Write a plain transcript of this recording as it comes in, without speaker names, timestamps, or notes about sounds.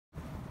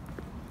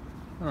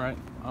All right,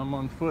 I'm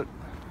on foot,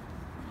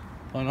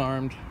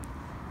 unarmed.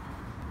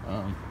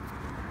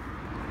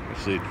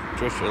 Actually,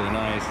 dressed really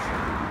nice.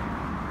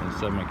 I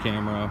set my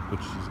camera, which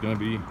is gonna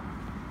be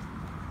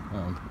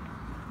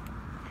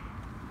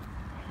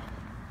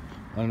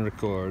on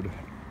record.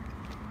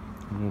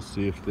 And we'll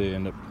see if they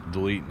end up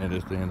deleting it,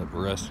 if they end up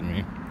arresting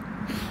me.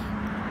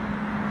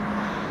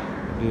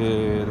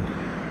 Did.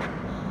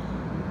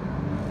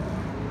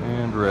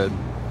 And red.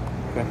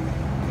 Okay.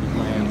 Keep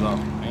my hands off.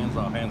 Hands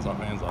off, hands off,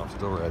 hands off.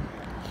 Still red.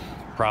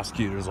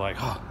 Prosecutor's like,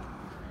 oh,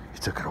 he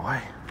took it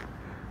away.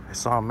 I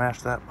saw him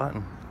mash that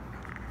button.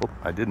 Oh,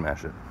 I did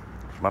mash it.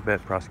 My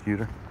bad,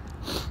 prosecutor.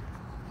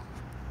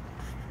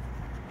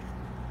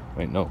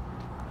 Wait, no.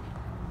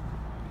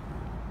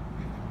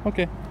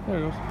 Okay, there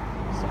it goes.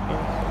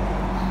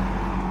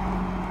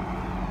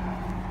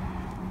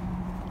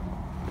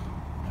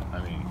 I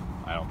mean,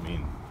 I don't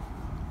mean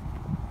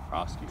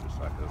prosecutors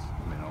like this.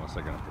 I mean, unless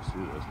they're gonna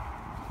pursue this.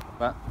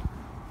 But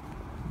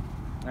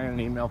I got an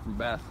email from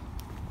Beth,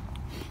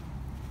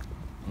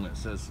 and it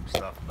says some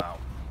stuff about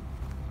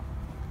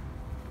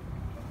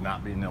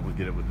not being able to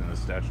get it within the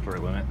statutory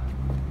limit.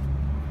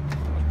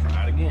 Let's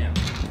try it again.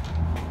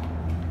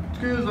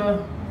 Excuse me.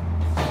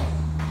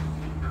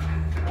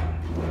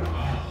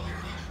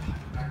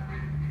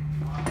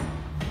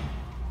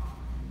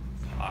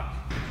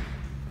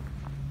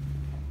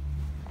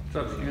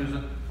 What's up,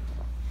 Susan?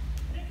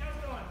 Nick, how's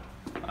it going?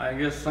 I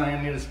guess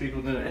I need to speak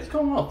with it's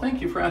going well,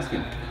 thank you for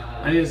asking.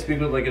 I need to speak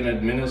with like an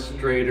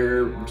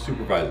administrator,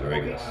 supervisor,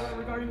 I guess.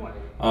 Regarding what?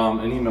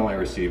 An email I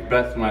received.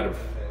 Beth might have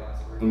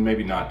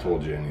maybe not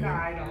told you anything.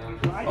 Nah, I don't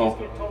think so. I just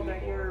get told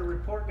that your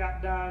report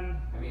got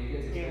done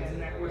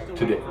and that we're still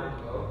Today. waiting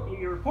for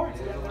your reports.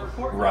 The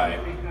report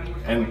Right. We're still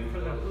And waiting for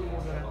the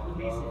approval to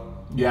release it.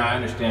 yeah, I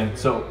understand.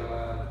 So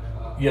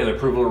yeah, the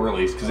approval of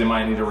release, because they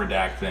might need to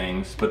redact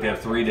things, but they have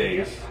 3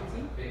 days.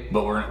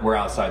 But we're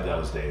outside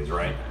those days,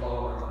 right?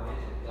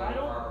 I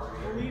don't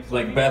believe so.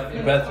 Like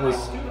Beth was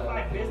 2 to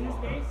 5 business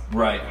days.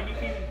 right. And you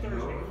came in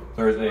Thursday.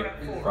 Thursday, We're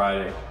at 4.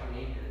 Friday,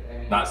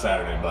 not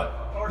Saturday,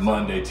 but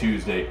Monday,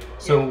 Tuesday.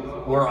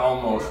 So we're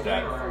almost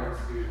at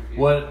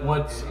well,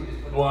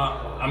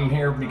 I'm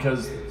here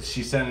because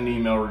she sent an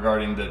email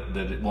regarding that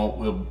it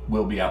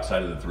will be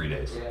outside of the 3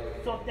 days.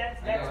 So that's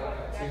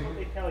what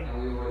they tell you.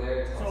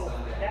 So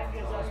that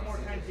gives us more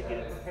time to get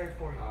it prepared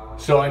for you.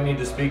 So I need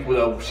to speak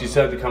with she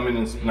said to come in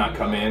and not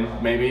come in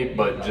maybe,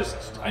 but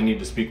just I need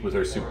to speak with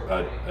her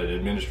an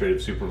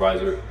administrative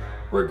supervisor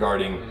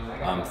regarding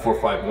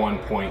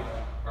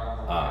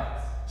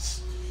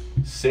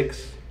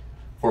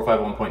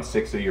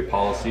 451.6 of your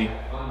policy.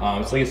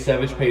 It's like a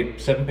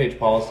 7-page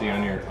policy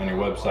on your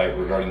website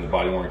regarding the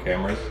body worn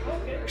cameras.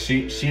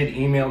 She had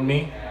emailed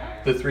me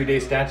the 3-day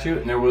statute,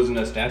 and there wasn't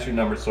a statute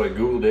number, so I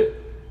googled it,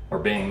 or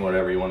Bing,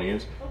 whatever you want to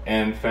use,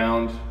 and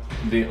found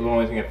the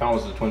only thing I found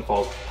was the Twin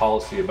Falls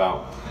policy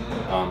about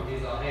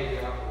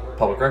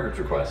public records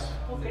requests.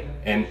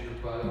 And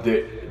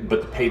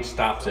but the page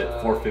stops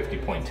at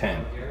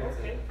 450.10.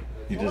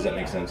 Does that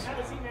make sense?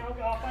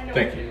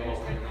 Thank you.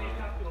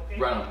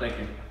 Right on, thank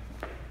you.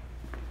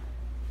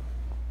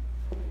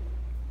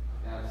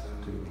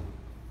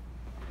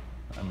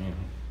 I mean,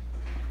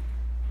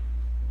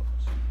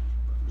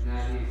 now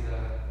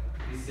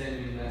he's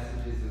sending me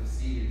messages of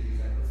CDs. He's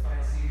like, let's buy a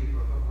CD for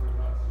a couple $100.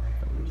 I'm like,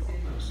 what are you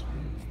saving much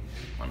money?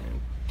 I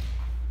mean,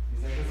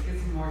 He's like, let's get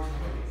some more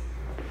toys.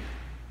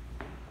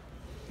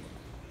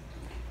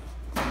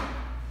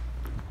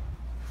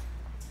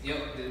 Yep,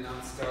 did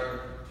not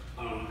start. I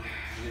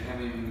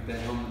haven't even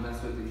been home to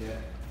mess with it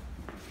yet.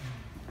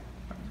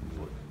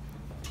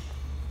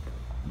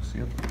 see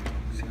it.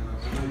 You know, I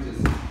might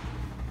just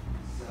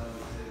sell the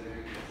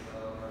Civic,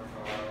 sell our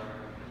car,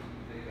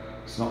 pick up.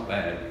 It's not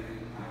bad.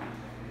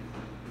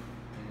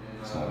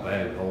 It's not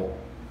bad at all.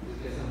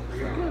 Just get some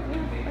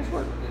pre-owned. Nice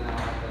work. Then I'll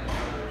have that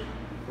coverage,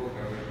 full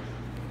coverage.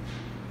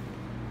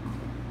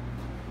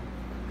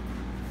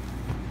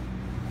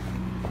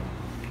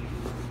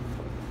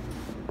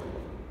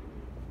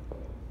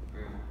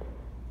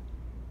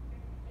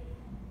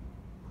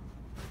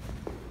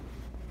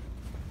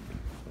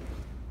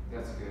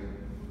 That's good.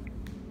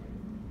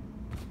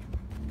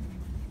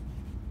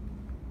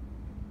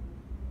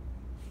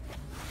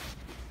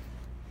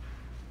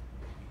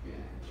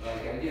 Yeah,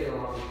 like I get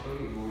along with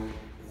Cody more,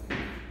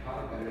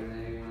 probably better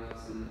than anyone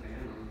else in the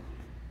family.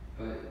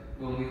 But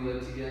when we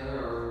live together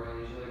or we're around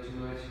each other too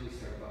much, we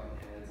start butting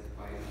heads and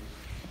fighting.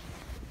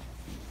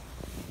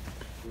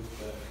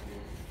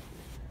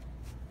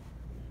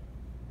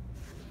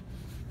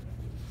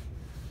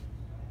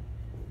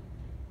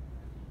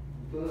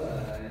 But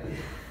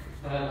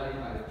I like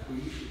my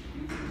tweets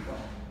and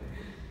fun.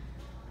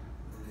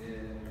 Yeah.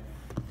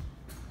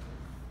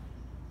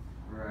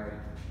 Right.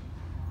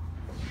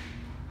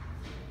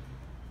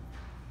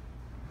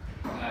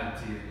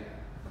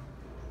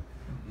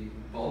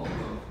 Both of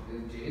them.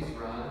 Jace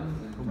runs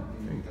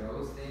and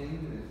throws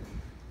things and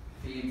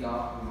feeds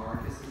off of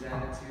Marcus's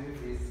attitude.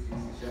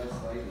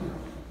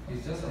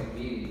 He's just like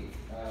me.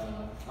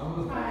 I'm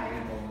with my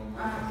handle and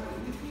Marcus,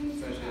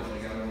 especially as I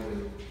got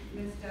older.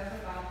 Miss Deb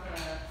about the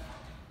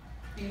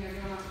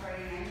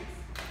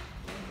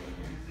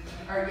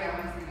Or yeah,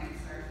 Wednesday night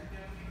start.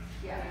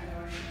 Yeah.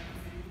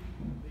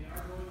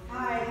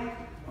 Hi.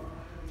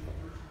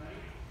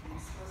 I'm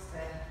supposed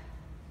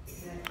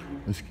to.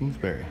 Miss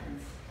Kingsbury.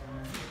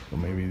 Well,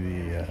 maybe the,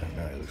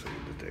 no, it looks like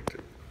a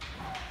detective.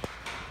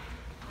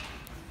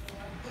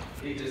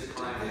 He just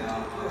climbed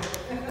out.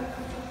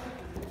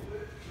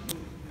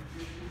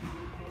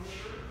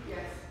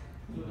 Yes.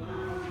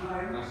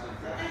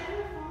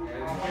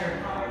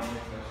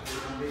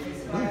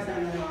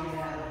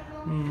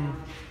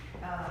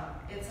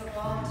 It's a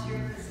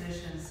volunteer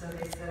position, so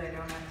they said I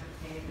don't have to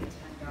pay the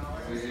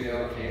 $10. Is he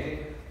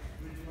okay?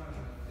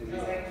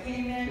 Because I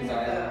came in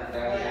Because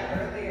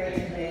earlier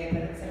today,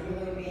 but it's a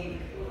really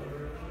mean.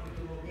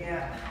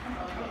 Yeah.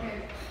 Okay.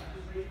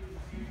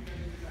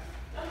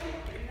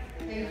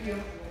 Thank you.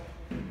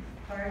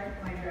 Pardon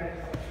my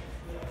driver.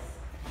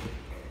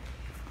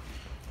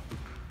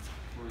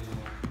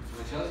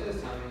 Well, Chelsea was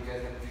telling me you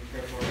guys have to be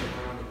careful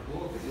around the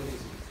pool because you'll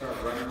just start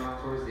running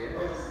off towards the edge.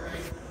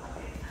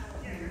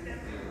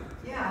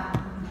 Yeah.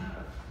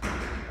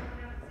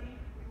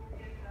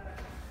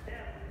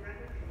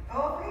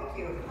 Oh, thank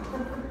you. Oh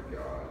my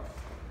God.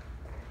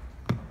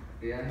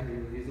 Yeah,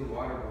 he's a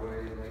water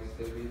boy. He likes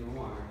to be in the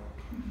water.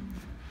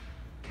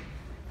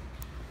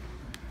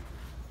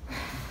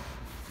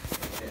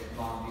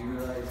 Mom, do you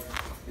realize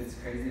it's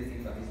crazy to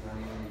think about he's not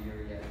even a year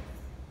yet?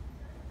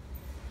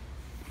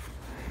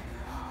 I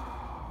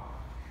know.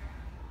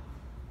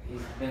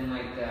 He's been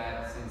like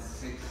that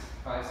since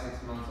 5,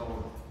 6 months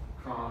old,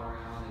 crawling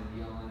around and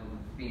yelling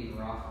and being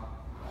rough.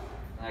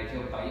 And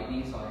he'll bite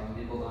me, so I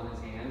nibbled on his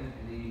hand,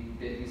 and he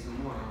bit me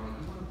some more. I'm like,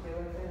 you want to play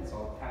like that? So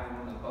I'll pat him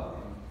on the butt,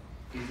 and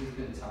he's just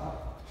been tough.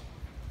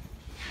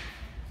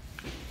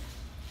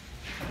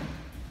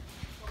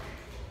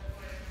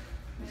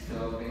 He's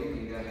still a baby,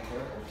 you gotta be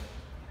careful.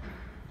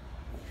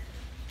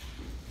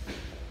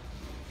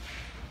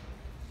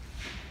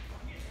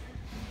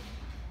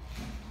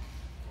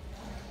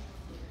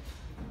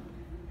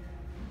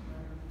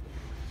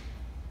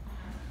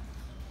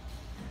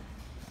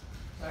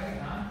 Sorry,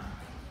 huh?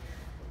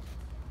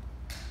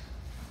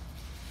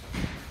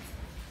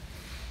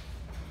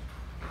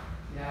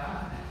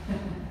 Yeah.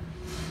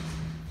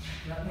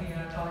 Let me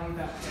call you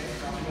back, okay?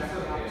 I'll be back to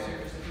the office here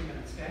in just a few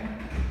minutes, okay?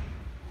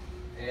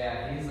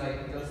 Yeah, he's like,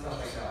 he does stuff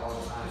like that all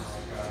the time.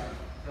 Like,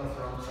 he'll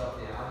throw himself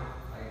down,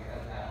 like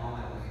at home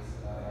at least.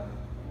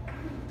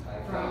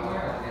 Like, at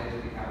the edge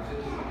of the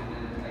couches, and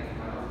then like,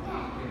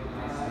 give him a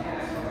nice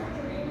snack or a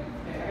drink.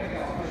 Like,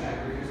 a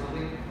shepherd or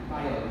something.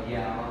 He'll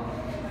yell.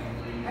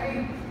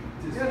 Hey,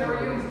 Just good, how are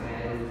throw you? his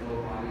head, his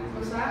whole body.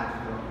 What's that?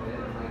 Throw it.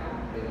 I'm like, I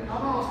don't play that.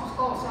 Almost, it's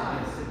close, huh?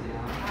 Just sit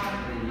down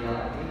and yell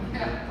at me.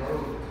 Yeah.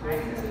 Throw I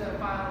need to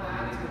file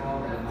that. He's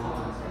calling the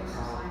mom and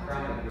starts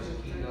crying because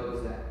he knows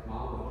that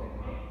mom will pick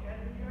him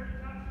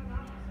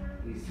up.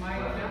 He's My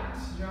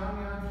accountants, John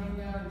Young came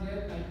down and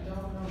did. I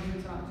don't know who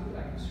to talk to, but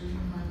I can certainly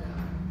find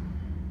out.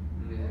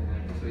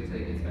 Yeah, just wait till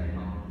he gets back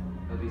home.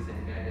 He'll be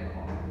saying, Dad, did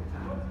all the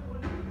time.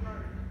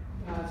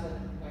 It's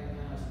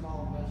a small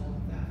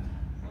embezzlement theft.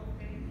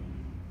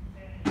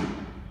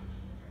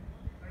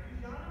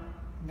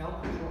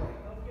 Nope, Troy.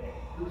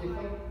 Do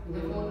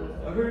they vote?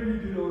 I heard you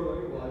did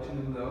alright watching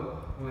him though.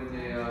 When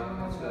they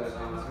went to that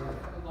concert. A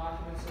couple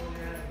documents in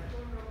there.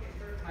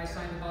 I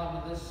signed the bottom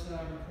of this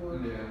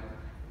report. Yeah.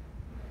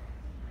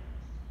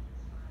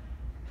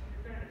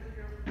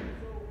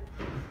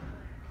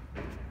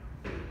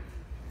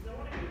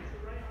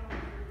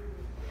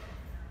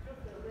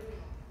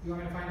 You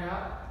want me to find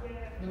out?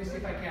 Let me see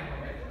if I can,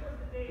 okay?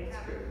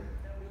 That's good.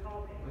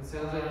 It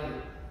sounds like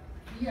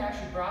He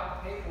actually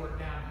brought the paperwork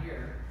down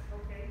here.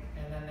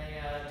 And then they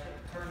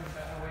turned it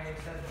away and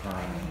said, I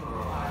need to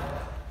file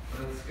it.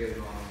 that's good,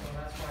 Mom. So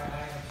that's why I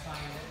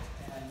signed it.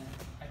 And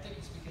I think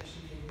it's because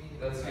she gave me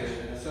the That's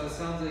good. So it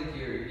sounds like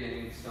you're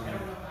getting some I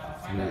don't know. I'll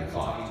find out.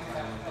 coffee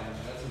time with him.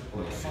 That's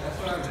important. That's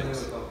what I really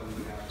was hoping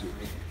would happen to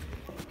me.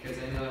 Because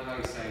I know how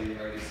excited you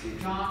are to see him.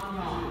 John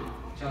Young.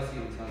 Chelsea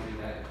even tells me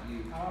that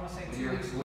you I want to say when 2 you're weeks